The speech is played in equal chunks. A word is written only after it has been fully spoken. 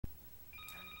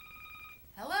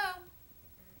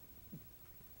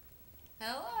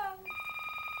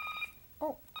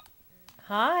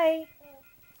Hi.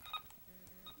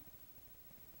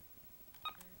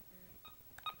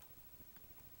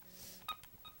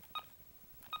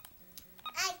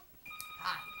 Hi.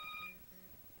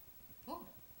 Oh.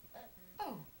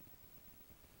 Oh.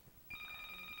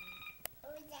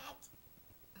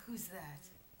 Who's that?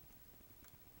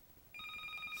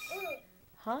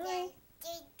 Hi.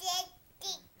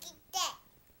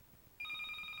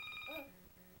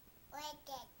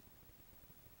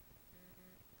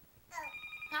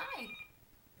 Hi.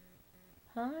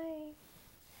 Hi.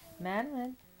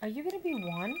 Madeline, are you going to be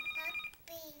one?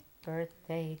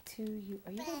 Birthday to you.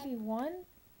 Are you going to be one?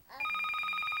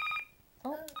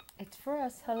 Oh, it's for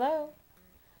us. Hello.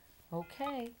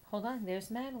 Okay. Hold on.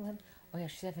 There's Madeline. Oh, yeah,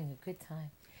 she's having a good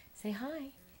time. Say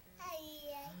hi. Hi.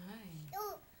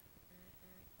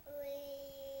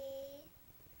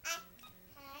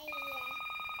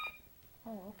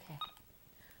 Oh, okay.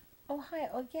 Oh, hi.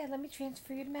 Oh, yeah, let me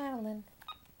transfer you to Madeline.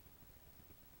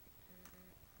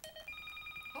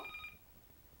 Oh.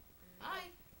 Hi.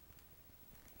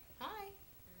 Hi.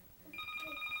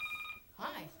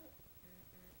 Hi.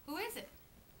 Who is it?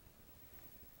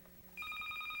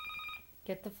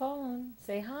 Get the phone.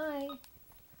 Say hi.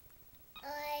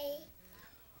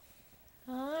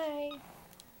 Hi.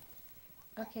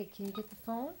 Okay, can you get the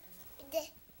phone?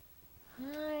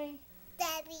 Hi.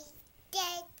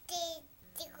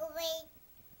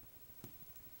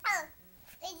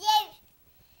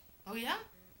 Oh, yeah?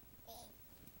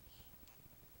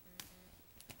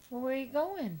 Well, where are you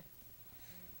going?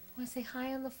 Want to say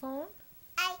hi on the phone?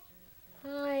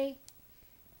 Hi.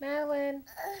 Madeline,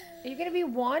 are you going to be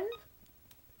one?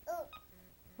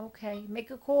 Okay,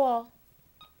 make a call.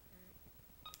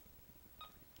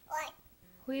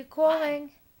 Who are you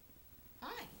calling?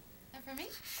 Hi. Is that for me?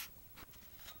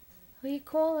 Who are you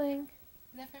calling?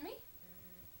 Is that for me?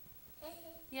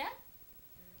 Yeah?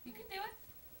 You can do it.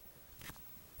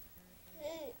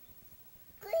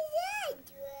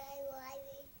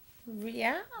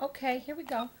 Yeah? Okay, here we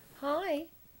go. Hi.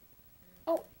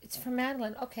 Oh, it's for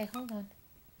Madeline. Okay, hold on.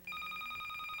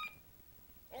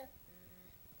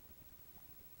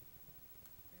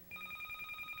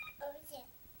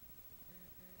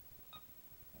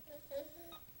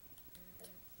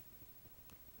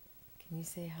 Can you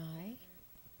say hi?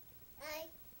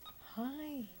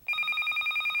 Hi.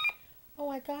 Oh,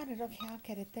 I got it. Okay, I'll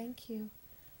get it. Thank you.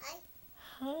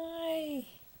 Hi.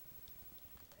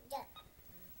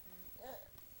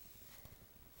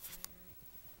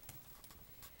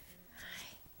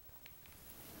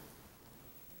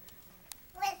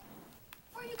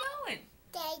 Where are you going?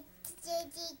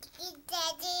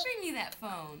 Bring me that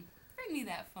phone. Bring me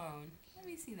that phone. Let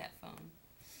me see that phone.